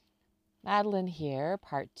Madeline here,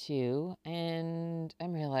 part two, and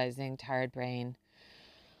I'm realizing tired brain.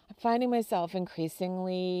 I'm finding myself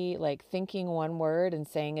increasingly like thinking one word and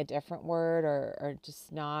saying a different word, or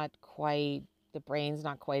just not quite, the brain's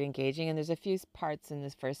not quite engaging. And there's a few parts in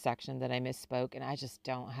this first section that I misspoke, and I just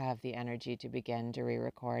don't have the energy to begin to re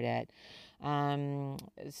record it. I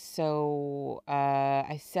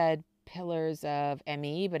said pillars of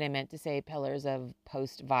ME, but I meant to say pillars of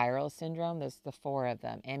post viral syndrome. There's the four of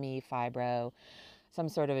them: ME, fibro, some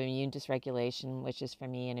sort of immune dysregulation, which is for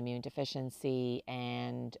me an immune deficiency,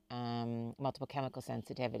 and multiple chemical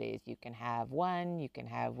sensitivities. You can have one, you can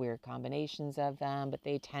have weird combinations of them, but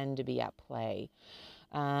they tend to be at play.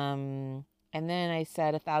 And then I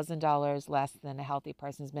said $1,000 less than a healthy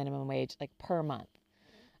person's minimum wage, like per month.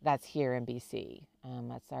 That's here in BC.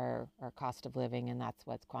 That's our cost of living, and that's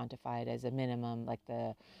what's quantified as a minimum, like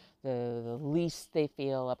the least they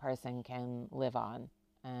feel a person can live on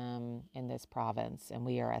in this province. And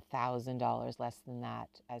we are $1,000 less than that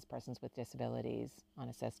as persons with disabilities on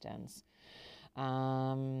assistance.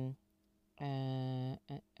 Um, I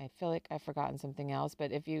feel like I've forgotten something else,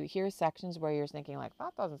 but if you hear sections where you're thinking like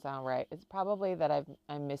that doesn't sound right, it's probably that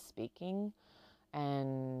I'm misspeaking.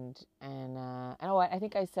 And oh, I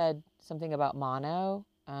think I said something about mono.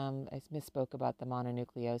 I misspoke about the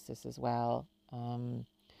mononucleosis as well.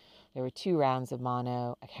 There were 2 rounds of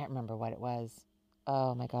mono. I can't remember what it was.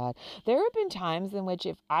 Oh my God. There have been times in which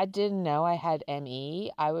if I didn't know I had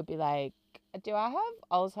ME, I would be like, do I have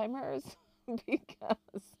Alzheimer's? Because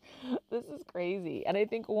this is crazy. And I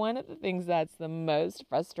think one of the things that's the most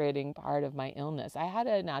frustrating part of my illness, I had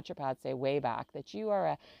a naturopath say way back that you are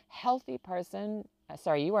a healthy person.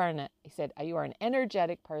 Sorry, he said, you are an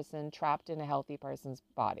energetic person trapped in a healthy person's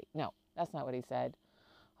body. No, that's not what he said.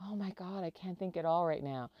 Oh my God, I can't think at all right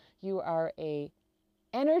now. You are a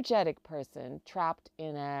energetic person trapped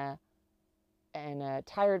in a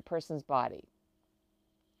tired person's body.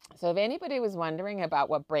 So if anybody was wondering about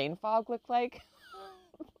what brain fog looked like,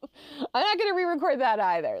 I'm not going to re-record that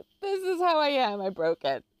either. This is how I am. I broke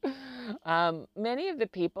it. Many of the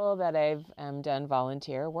people that I've done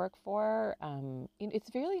volunteer work for, it's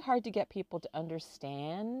really hard to get people to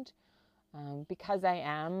understand because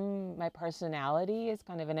my personality is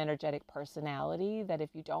kind of an energetic personality that if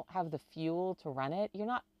you don't have the fuel to run it, you're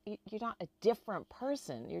not a different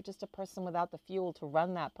person. You're just a person without the fuel to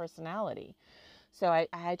run that personality. So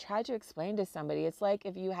I tried to explain to somebody, it's like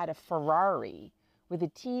if you had a Ferrari with a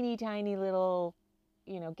teeny tiny little,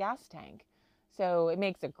 gas tank. So it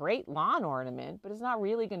makes a great lawn ornament, but it's not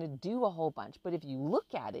really going to do a whole bunch. But if you look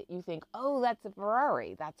at it, you think, oh, that's a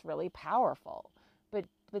Ferrari. That's really powerful.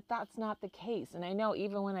 But that's not the case. And I know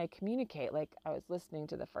even when I communicate, like I was listening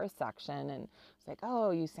to the first section and it's like,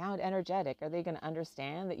 oh, you sound energetic. Are they going to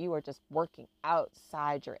understand that you are just working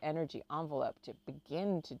outside your energy envelope to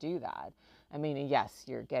begin to do that? I mean, yes,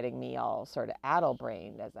 you're getting me all sort of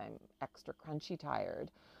addle-brained as I'm extra crunchy tired,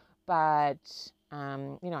 but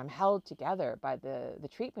I'm held together by the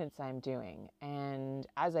treatments I'm doing. And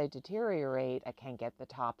as I deteriorate, I can't get the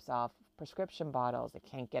tops off prescription bottles. I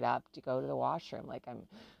can't get up to go to the washroom. Like I'm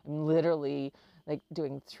literally like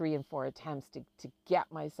doing 3 and 4 attempts to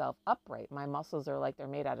get myself upright. My muscles are like they're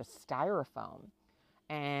made out of styrofoam.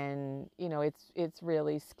 And it's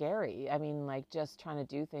really scary. I mean, like just trying to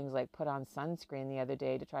do things like put on sunscreen the other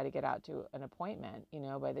day to try to get out to an appointment,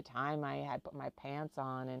 by the time I had put my pants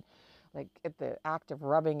on and like at the act of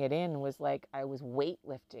rubbing it in was like I was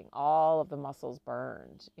weightlifting, all of the muscles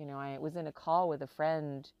burned. I was in a call with a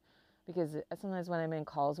friend because sometimes when I'm in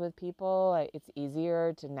calls with people, it's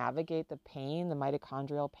easier to navigate the pain, the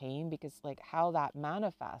mitochondrial pain, because like how that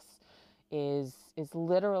manifests is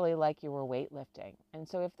literally like you were weightlifting. And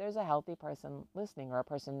so if there's a healthy person listening or a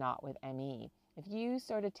person not with ME, if you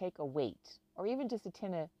sort of take a weight or even just a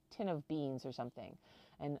tin of beans or something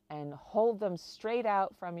and hold them straight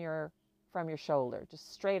out from your shoulder,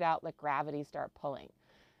 just straight out, let gravity start pulling,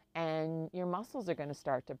 and your muscles are going to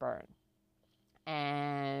start to burn.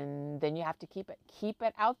 And then you have to keep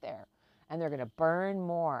it out there, and they're going to burn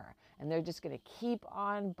more, and they're just going to keep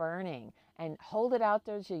on burning and hold it out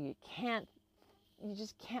there until you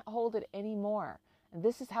just can't hold it anymore. And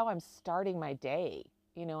this is how I'm starting my day,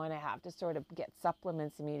 and I have to sort of get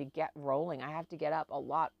supplements in me to get rolling. I have to get up a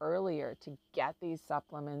lot earlier to get these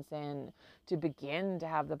supplements in to begin to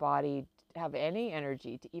have the body have any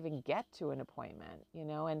energy to even get to an appointment,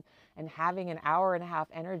 and having an hour and a half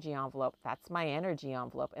energy envelope, that's my energy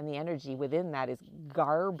envelope. And the energy within that is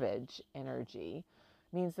garbage energy,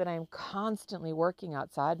 means that I'm constantly working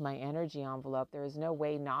outside my energy envelope. There is no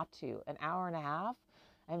way not to. An hour and a half.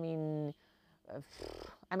 I mean,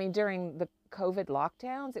 during the COVID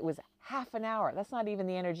lockdowns, it was half an hour. That's not even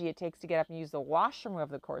the energy it takes to get up and use the washroom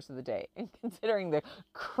over the course of the day. And considering the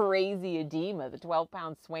crazy edema, the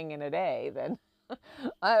 12-pound swing in a day, then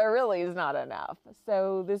it really is not enough.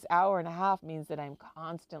 So this hour and a half means that I'm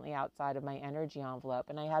constantly outside of my energy envelope.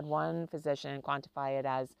 And I had one physician quantify it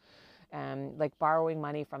as like borrowing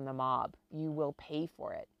money from the mob. You will pay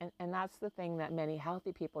for it. And that's the thing that many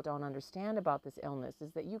healthy people don't understand about this illness,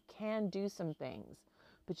 is that you can do some things,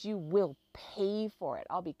 but you will pay for it.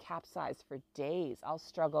 I'll be capsized for days. I'll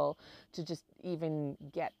struggle to just even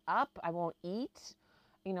get up. I won't eat.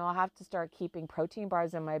 You know, I'll have to start keeping protein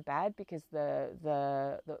bars in my bed because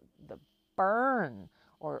the burn,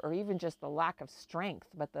 or even just the lack of strength,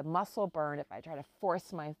 but the muscle burn if I try to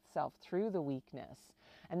force myself through the weakness.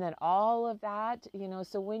 And then all of that, you know,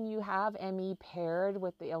 so when you have ME paired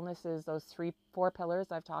with the illnesses, those 4 pillars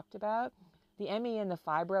I've talked about, the ME and the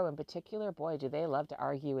fibro in particular, boy, do they love to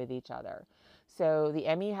argue with each other. So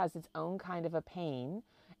the ME has its own kind of a pain.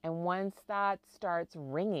 And once that starts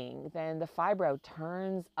ringing, then the fibro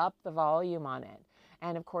turns up the volume on it.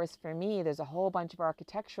 And of course, for me, there's a whole bunch of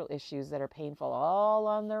architectural issues that are painful all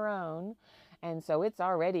on their own. And so it's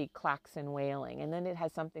already clacks and wailing. And then it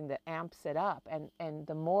has something that amps it up. And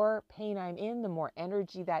the more pain I'm in, the more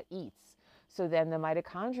energy that eats. So then the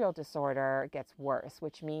mitochondrial disorder gets worse,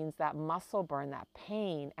 which means that muscle burn, that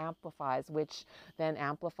pain amplifies, which then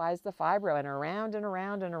amplifies the fibro. And around and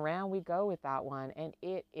around and around we go with that one. And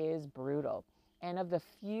it is brutal. And of the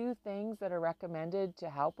few things that are recommended to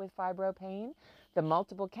help with fibro pain, the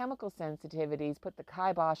multiple chemical sensitivities put the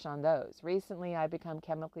kibosh on those. Recently, I've become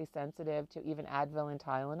chemically sensitive to even Advil and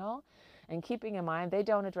Tylenol. And keeping in mind, they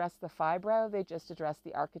don't address the fibro, they just address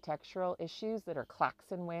the architectural issues that are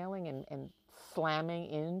clacks and wailing and slamming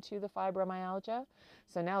into the fibromyalgia.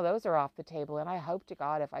 So now those are off the table. And I hope to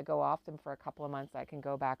God, if I go off them for a couple of months, I can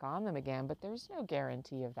go back on them again. But there's no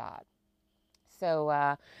guarantee of that. So,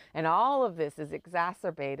 and all of this is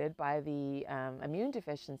exacerbated by the immune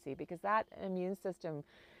deficiency, because that immune system,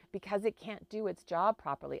 because it can't do its job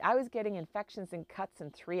properly. I was getting infections and cuts in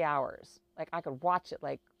 3 hours. Like I could watch it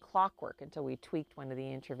like clockwork until we tweaked one of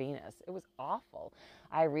the intravenous. It was awful.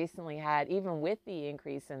 I recently had, even with the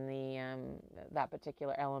increase in the that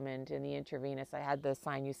particular element in the intravenous, I had the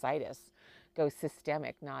sinusitis go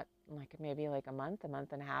systemic, not like maybe like a month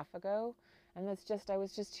and a half ago. And that's just, I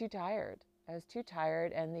was just too tired. I was too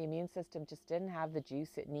tired, and the immune system just didn't have the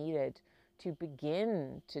juice it needed to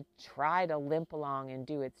begin to try to limp along and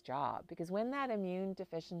do its job. Because when that immune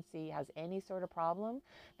deficiency has any sort of problem,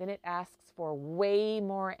 then it asks for way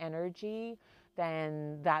more energy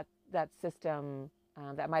than that system,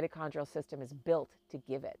 that mitochondrial system is built to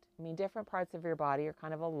give it. I mean, different parts of your body are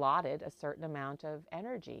kind of allotted a certain amount of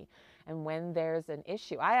energy. And when there's an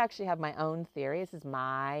issue, I actually have my own theory. This is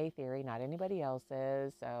my theory, not anybody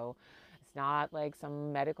else's. So it's not like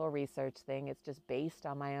some medical research thing. It's just based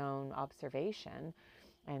on my own observation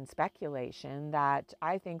and speculation that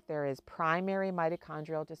I think there is primary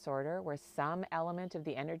mitochondrial disorder where some element of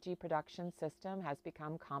the energy production system has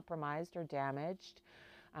become compromised or damaged.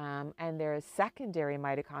 And there is secondary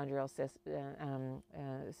mitochondrial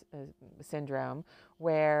syndrome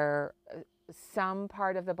where some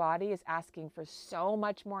part of the body is asking for so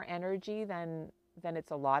much more energy than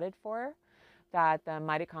it's allotted for, that the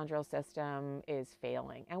mitochondrial system is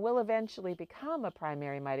failing and will eventually become a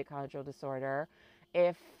primary mitochondrial disorder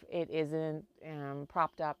if it isn't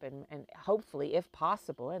propped up and hopefully, if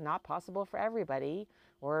possible, and not possible for everybody,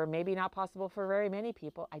 or maybe not possible for very many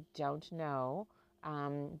people, I don't know.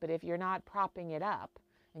 But if you're not propping it up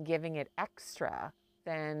and giving it extra,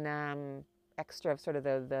 then extra of sort of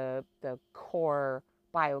the core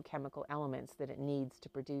biochemical elements that it needs to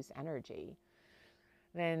produce energy,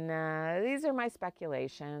 then these are my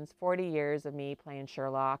speculations. 40 years of me playing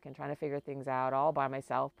Sherlock and trying to figure things out all by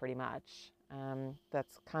myself, pretty much.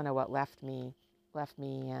 That's kind of what left me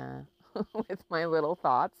with my little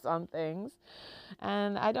thoughts on things.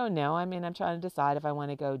 And I don't know. I mean, I'm trying to decide if I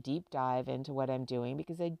want to go deep dive into what I'm doing,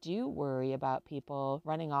 because I do worry about people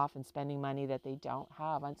running off and spending money that they don't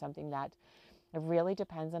have on something that it really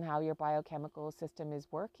depends on how your biochemical system is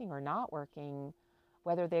working or not working,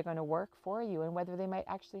 whether they're going to work for you and whether they might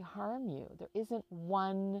actually harm you. There isn't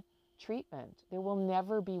one treatment. There will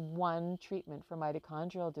never be one treatment for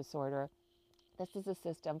mitochondrial disorder. This is a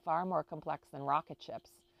system far more complex than rocket ships.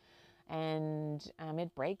 And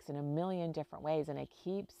it breaks in a million different ways. And I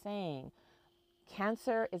keep saying,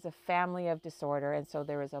 cancer is a family of disorder, and so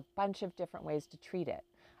there is a bunch of different ways to treat it.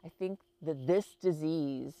 I think that this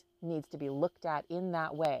disease needs to be looked at in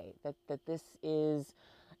that way, that this is,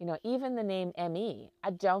 Even the name ME, I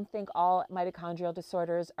don't think all mitochondrial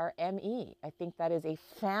disorders are ME. I think that is a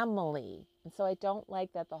family. And so I don't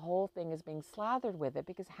like that the whole thing is being slathered with it,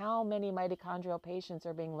 because how many mitochondrial patients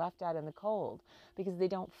are being left out in the cold because they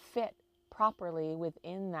don't fit properly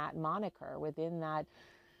within that moniker, within that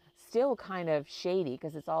still kind of shady,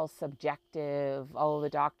 because it's all subjective. Oh, the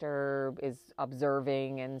doctor is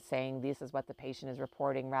observing and saying this is what the patient is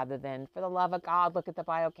reporting, rather than, for the love of God, look at the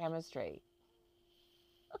biochemistry.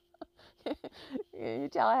 You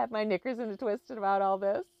tell I have my knickers in a twist about all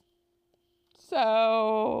this.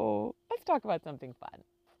 So let's talk about something fun.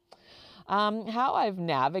 How I've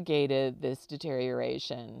navigated this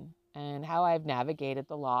deterioration and how I've navigated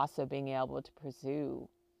the loss of being able to pursue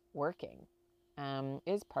working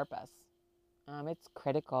is purpose. It's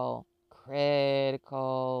critical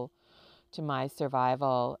to my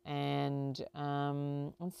survival. And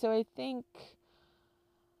so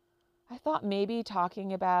I thought maybe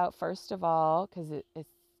talking about, first of all, because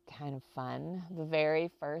it's kind of fun, the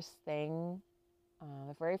very first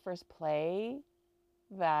play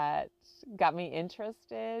that got me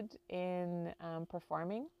interested in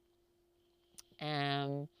performing.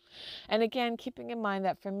 And again, keeping in mind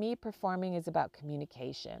that for me, performing is about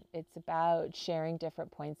communication. It's about sharing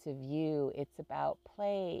different points of view. It's about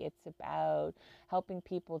play. It's about helping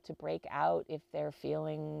people to break out if they're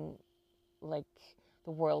feeling like the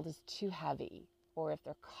world is too heavy, or if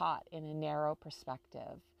they're caught in a narrow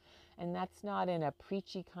perspective. And that's not in a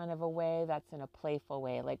preachy kind of a way. That's in a playful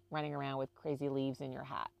way, like running around with crazy leaves in your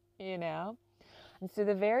hat, And so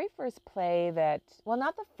the very first play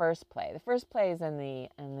not the first play. The first play is in the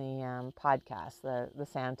podcast, the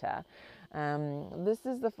Santa. This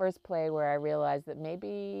is the first play where I realized that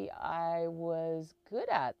maybe I was good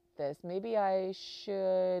at this. Maybe I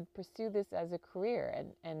should pursue this as a career.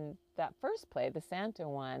 And that first play, the Santa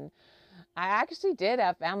one, I actually did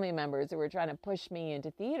have family members who were trying to push me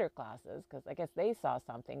into theater classes, because I guess they saw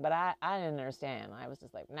something, but I didn't understand. I was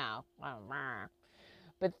just like, no.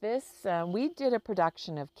 But this, we did a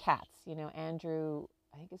production of Cats, Andrew,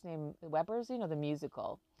 I think his name, Weber's, the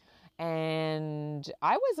musical. And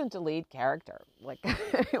I wasn't a lead character. Like,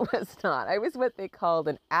 I was not. I was what they called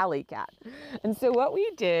an alley cat. And so what we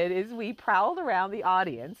did is we prowled around the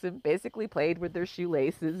audience and basically played with their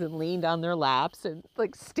shoelaces and leaned on their laps and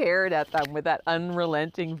like stared at them with that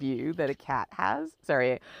unrelenting view that a cat has.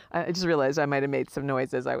 Sorry, I just realized I might have made some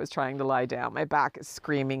noise as I was trying to lie down. My back is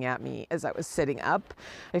screaming at me as I was sitting up.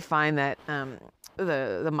 I find that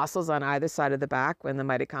the muscles on either side of the back, when the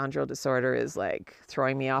mitochondrial disorder is like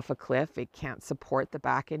throwing me off a cliff, it can't support the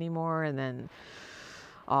back anymore, and then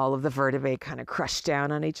all of the vertebrae kind of crush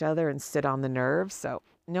down on each other and sit on the nerves. So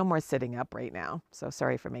no more sitting up right now, so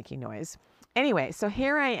sorry for making noise. Anyway, so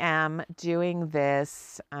here I am doing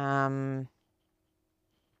this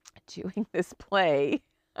play.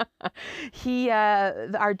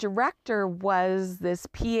 Our director was this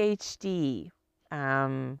PhD.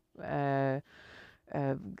 He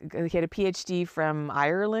had a PhD from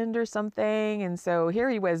Ireland or something. And so here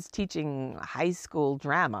he was teaching high school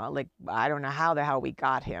drama. Like, I don't know how the hell we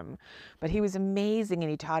got him, but he was amazing. And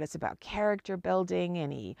he taught us about character building.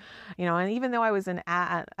 And he, and even though I was an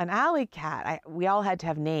alley cat, we all had to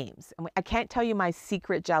have names. And I can't tell you my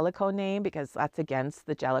secret Jellicoe name because that's against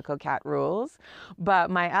the Jellicoe cat rules. But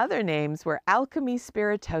my other names were Alchemy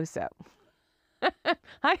Spiritoso.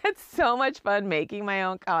 I had so much fun making my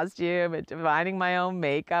own costume and designing my own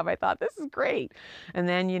makeup. I thought, this is great. And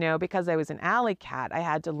then, because I was an alley cat, I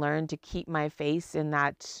had to learn to keep my face in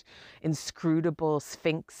that inscrutable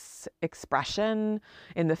sphinx expression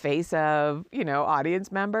in the face of,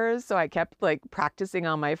 audience members. So I kept like practicing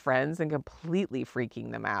on my friends and completely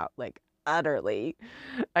freaking them out. Like, utterly.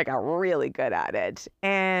 I got really good at it.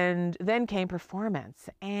 And then came performance.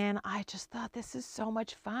 And I just thought, this is so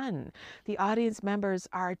much fun. The audience members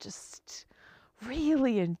are just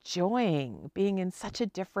really enjoying being in such a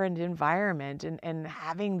different environment and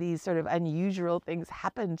having these sort of unusual things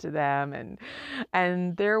happen to them.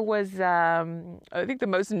 And there was, I think the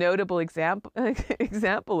most notable example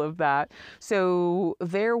of that. So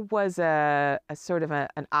there was a sort of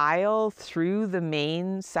an aisle through the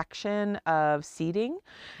main section of seating.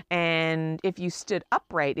 And if you stood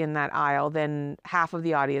upright in that aisle, then half of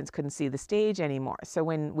the audience couldn't see the stage anymore. So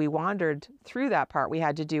when we wandered through that part, we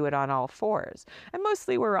had to do it on all fours. And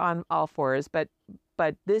mostly we're on all fours, but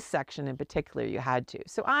this section in particular, you had to.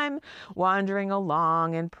 So I'm wandering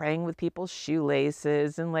along and praying with people's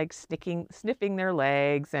shoelaces and like sniffing their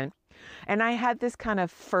legs. And And I had this kind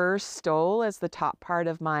of fur stole as the top part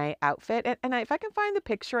of my outfit. And if I can find the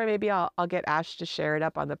picture, maybe I'll get Ash to share it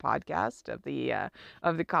up on the podcast of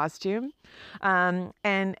the costume. And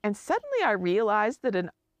suddenly I realized that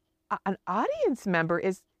an audience member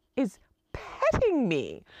is petting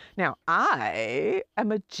me. Now, I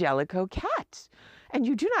am a Jellicoe cat, and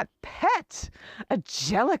you do not pet a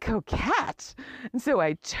Jellicoe cat. And so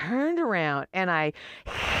I turned around and I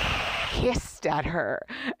hissed at her,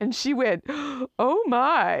 and she went, "Oh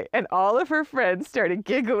my," and all of her friends started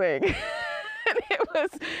giggling.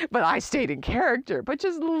 But I stayed in character, but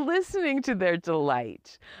just listening to their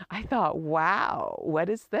delight, I thought, wow, what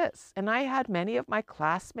is this? And I had many of my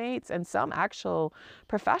classmates and some actual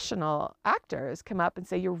professional actors come up and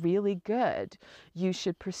say, "You're really good. You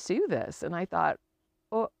should pursue this." And I thought,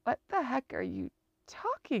 well, what the heck are you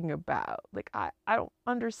talking about? Like, I don't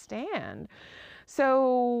understand.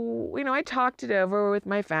 So, I talked it over with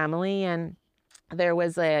my family, and there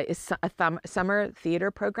was a summer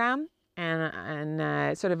theater program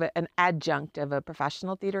and sort of an adjunct of a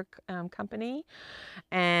professional theater company.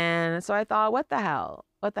 And so I thought, what the hell,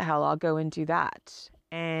 I'll go and do that.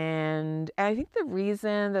 And I think the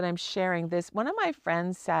reason that I'm sharing this, one of my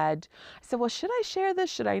friends said, well, should I share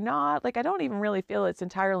this? Should I not? Like, I don't even really feel it's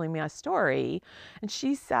entirely my story. And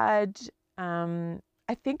she said,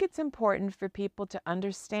 I think it's important for people to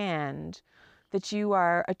understand that you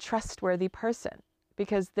are a trustworthy person,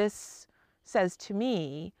 because this says to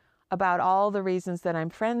me about all the reasons that I'm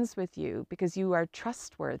friends with you, because you are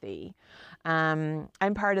trustworthy. I'm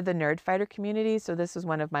part of the Nerdfighter community, so this is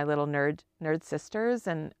one of my little nerd sisters,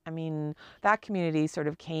 and I mean, that community sort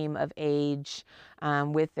of came of age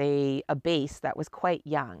with a base that was quite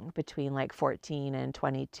young, between like 14 and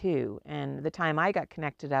 22. And the time I got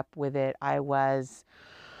connected up with it, I was,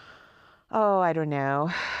 I don't know,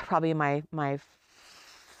 probably in my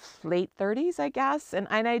late 30s, I guess. And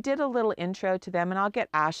I did a little intro to them, and I'll get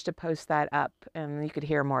Ash to post that up, and you could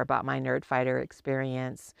hear more about my Nerdfighter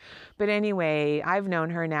experience. But anyway, I've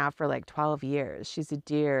known her now for like 12 years. She's a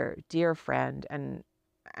dear, dear friend. And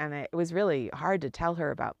it was really hard to tell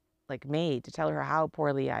her about, like me, to tell her how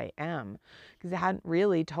poorly I am, because I hadn't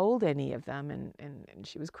really told any of them. And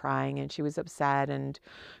she was crying and she was upset. And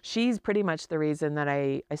she's pretty much the reason that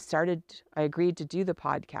I agreed to do the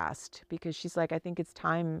podcast, because she's like, I think it's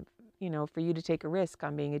time, for you to take a risk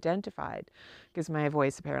on being identified, because my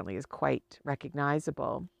voice apparently is quite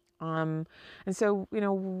recognizable. And so,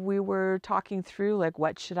 we were talking through, like,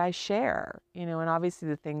 what should I share? And obviously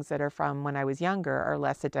the things that are from when I was younger are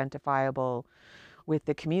less identifiable with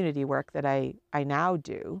the community work that I now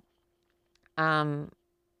do. And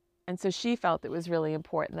so she felt it was really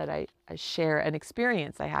important that I share an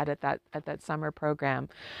experience I had at that summer program.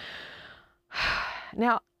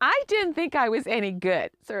 Now, I didn't think I was any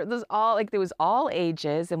good. So there was all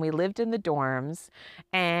ages, and we lived in the dorms,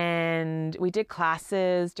 and we did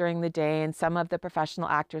classes during the day, and some of the professional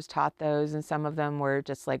actors taught those, and some of them were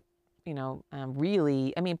just like,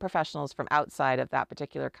 really, professionals from outside of that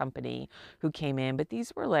particular company who came in, but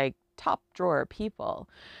these were like top drawer people.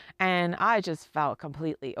 And I just felt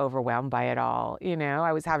completely overwhelmed by it all.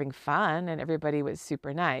 I was having fun and everybody was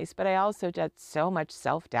super nice, but I also had so much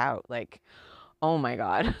self-doubt, like, oh my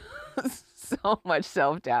God, so much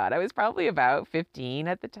self-doubt. I was probably about 15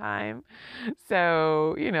 at the time.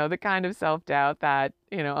 So, the kind of self-doubt that,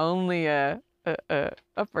 only a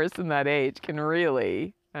person that age can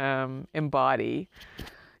really embody.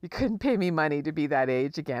 You couldn't pay me money to be that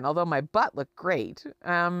age again, although my butt looked great.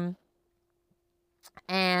 And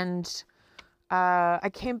I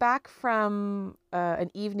came back from an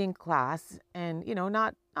evening class, and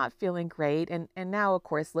not feeling great, and now, of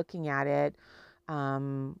course, looking at it,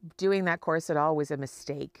 doing that course at all was a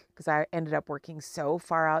mistake, because I ended up working so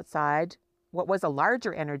far outside what was a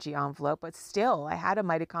larger energy envelope, but still I had a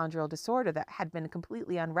mitochondrial disorder that had been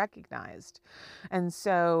completely unrecognized. And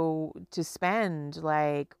so to spend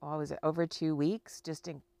over 2 weeks just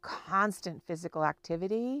in constant physical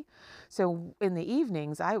activity. So in the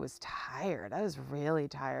evenings, I was tired. I was really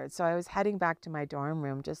tired. So I was heading back to my dorm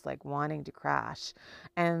room, just like wanting to crash.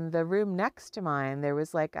 And the room next to mine, there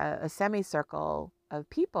was like a semicircle of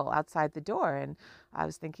people outside the door. And I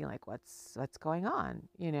was thinking, like, what's going on,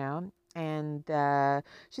 And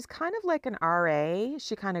she's kind of like an RA.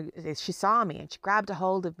 She saw me and she grabbed a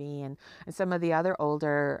hold of me, and some of the other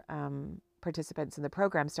older participants in the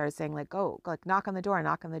program started saying, like, go, like, knock on the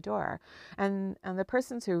door. And the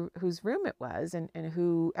persons whose room it was, and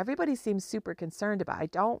who everybody seems super concerned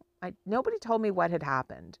about. Nobody told me what had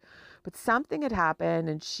happened, but something had happened,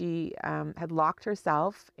 and she had locked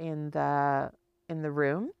herself in the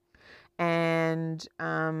room. and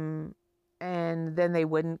then they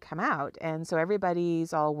wouldn't come out. And so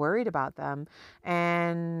everybody's all worried about them.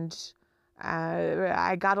 And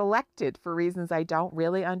I got elected for reasons I don't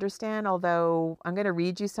really understand, although I'm going to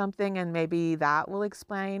read you something and maybe that will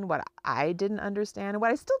explain what I didn't understand and what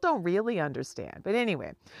I still don't really understand. But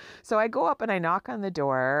anyway, so I go up and I knock on the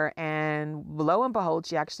door, and lo and behold,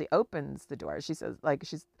 she actually opens the door. She says, like,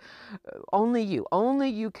 she's only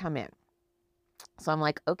you come in. So I'm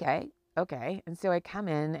like, okay. And so I come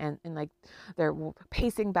in, and like they're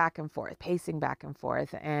pacing back and forth. And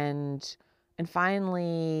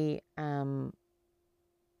finally,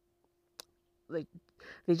 like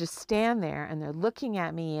they just stand there and they're looking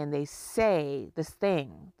at me and they say this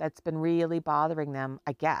thing that's been really bothering them,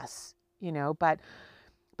 I guess, but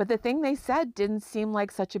the thing they said didn't seem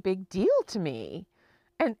like such a big deal to me.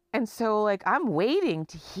 And so like I'm waiting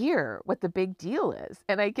to hear what the big deal is.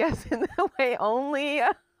 And I guess in the way only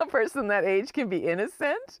a person that age can be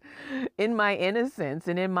innocent, in my innocence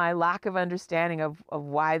and in my lack of understanding of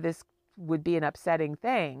why this would be an upsetting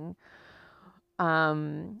thing,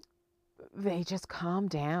 they just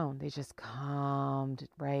calmed down. They just calmed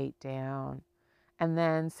right down, and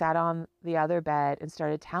then sat on the other bed and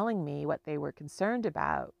started telling me what they were concerned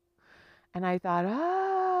about. And I thought,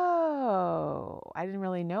 oh, I didn't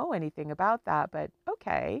really know anything about that, but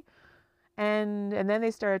okay. And then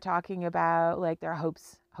they started talking about like their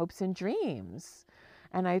hopes and dreams.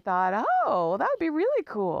 And I thought, oh, that would be really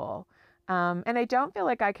cool. And I don't feel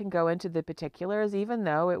like I can go into the particulars, even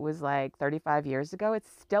though it was like 35 years ago. It's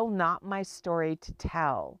still not my story to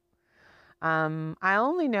tell. I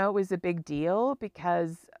only know it was a big deal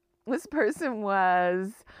because this person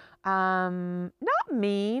was not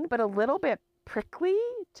mean, but a little bit prickly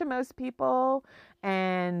to most people.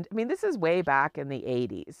 And I mean, this is way back in the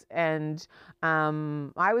 80s. And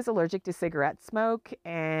I was allergic to cigarette smoke,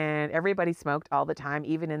 and everybody smoked all the time,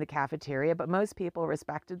 even in the cafeteria. But most people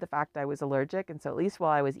respected the fact I was allergic. And so at least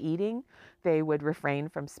while I was eating, they would refrain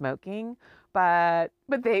from smoking. But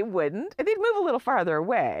they wouldn't. They'd move a little farther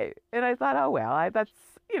away. And I thought, oh, well, that's,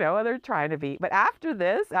 they're trying to be. But after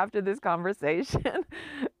this conversation,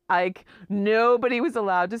 like nobody was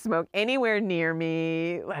allowed to smoke anywhere near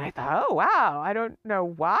me. And I thought, oh, wow, I don't know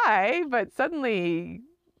why, but suddenly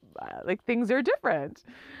like things are different.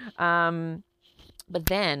 But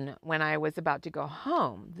then when I was about to go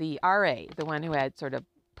home, the RA, the one who had sort of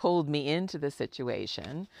pulled me into the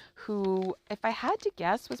situation, who, if I had to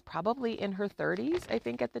guess, was probably in her 30s, I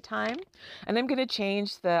think, at the time. And I'm going to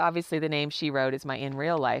change obviously the name she wrote is my in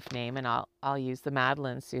real life name, and I'll use the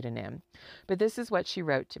Madeline pseudonym. But this is what she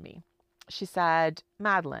wrote to me. She said,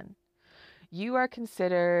 Madeline, you are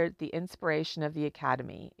considered the inspiration of the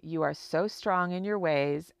Academy. You are so strong in your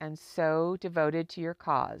ways and so devoted to your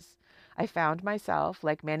cause. I found myself,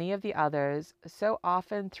 like many of the others, so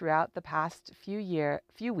often throughout the past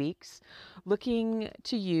few weeks, looking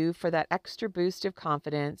to you for that extra boost of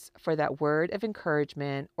confidence, for that word of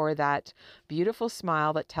encouragement, or that beautiful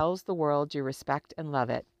smile that tells the world you respect and love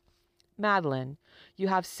it. Madeline, you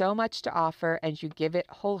have so much to offer and you give it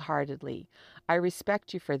wholeheartedly. I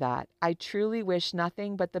respect you for that. I truly wish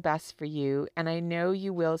nothing but the best for you, and I know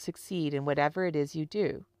you will succeed in whatever it is you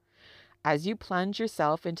do. As you plunge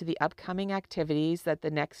yourself into the upcoming activities that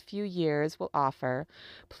the next few years will offer,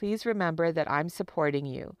 please remember that I'm supporting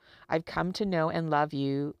you. I've come to know and love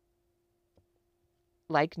you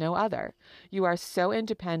like no other. You are so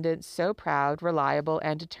independent, so proud, reliable,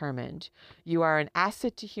 and determined. You are an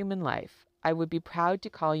asset to human life. I would be proud to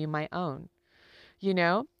call you my own.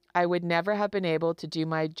 I would never have been able to do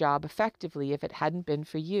my job effectively if it hadn't been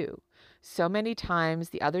for you. So many times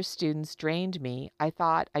the other students drained me. I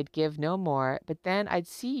thought I'd give no more, but then I'd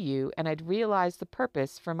see you and I'd realize the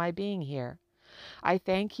purpose for my being here. I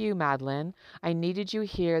thank you, Madeline. I needed you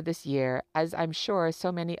here this year, as I'm sure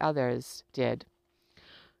so many others did.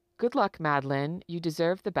 Good luck, Madeline. You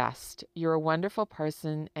deserve the best. You're a wonderful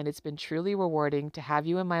person, and it's been truly rewarding to have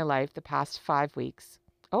you in my life the past 5 weeks.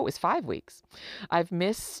 Oh, it was 5 weeks. I've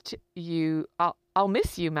missed you. I'll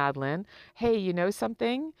miss you, Madeline. Hey, you know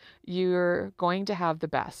something? You're going to have the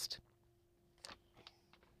best.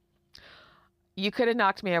 You could have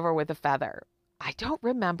knocked me over with a feather. I don't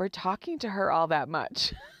remember talking to her all that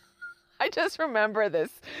much. I just remember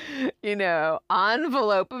this,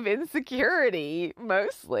 envelope of insecurity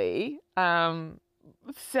mostly.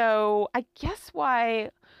 So I guess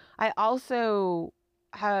why I also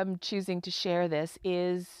am choosing to share this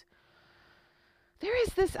is there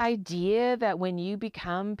is this idea that when you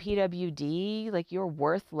become PWD, like you're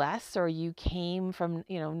worth less or you came from,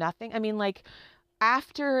 nothing. I mean, like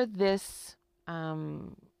after this,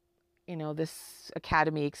 this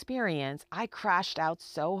academy experience, I crashed out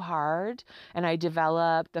so hard, and I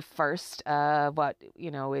developed the first of what,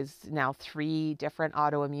 is now 3 different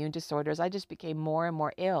autoimmune disorders. I just became more and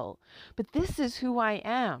more ill. But this is who I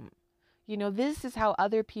am. This is how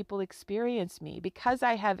other people experience me. Because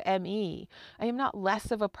I have ME, I am not less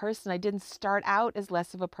of a person. I didn't start out as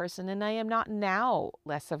less of a person, and I am not now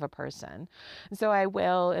less of a person. And so I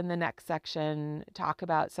will, in the next section, talk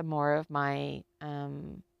about some more of my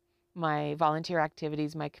volunteer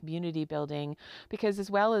activities, my community building, because as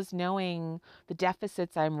well as knowing the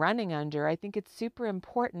deficits I'm running under, I think it's super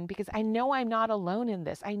important because I know I'm not alone in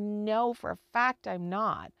this. I know for a fact I'm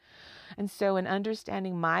not. And so in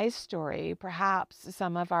understanding my story, perhaps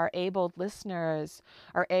some of our abled listeners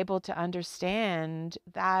are able to understand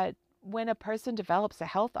that when a person develops a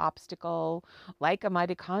health obstacle like a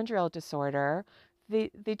mitochondrial disorder,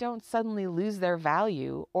 they don't suddenly lose their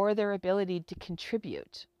value or their ability to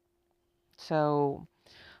contribute. So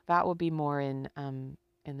that will be more in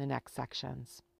the next sections.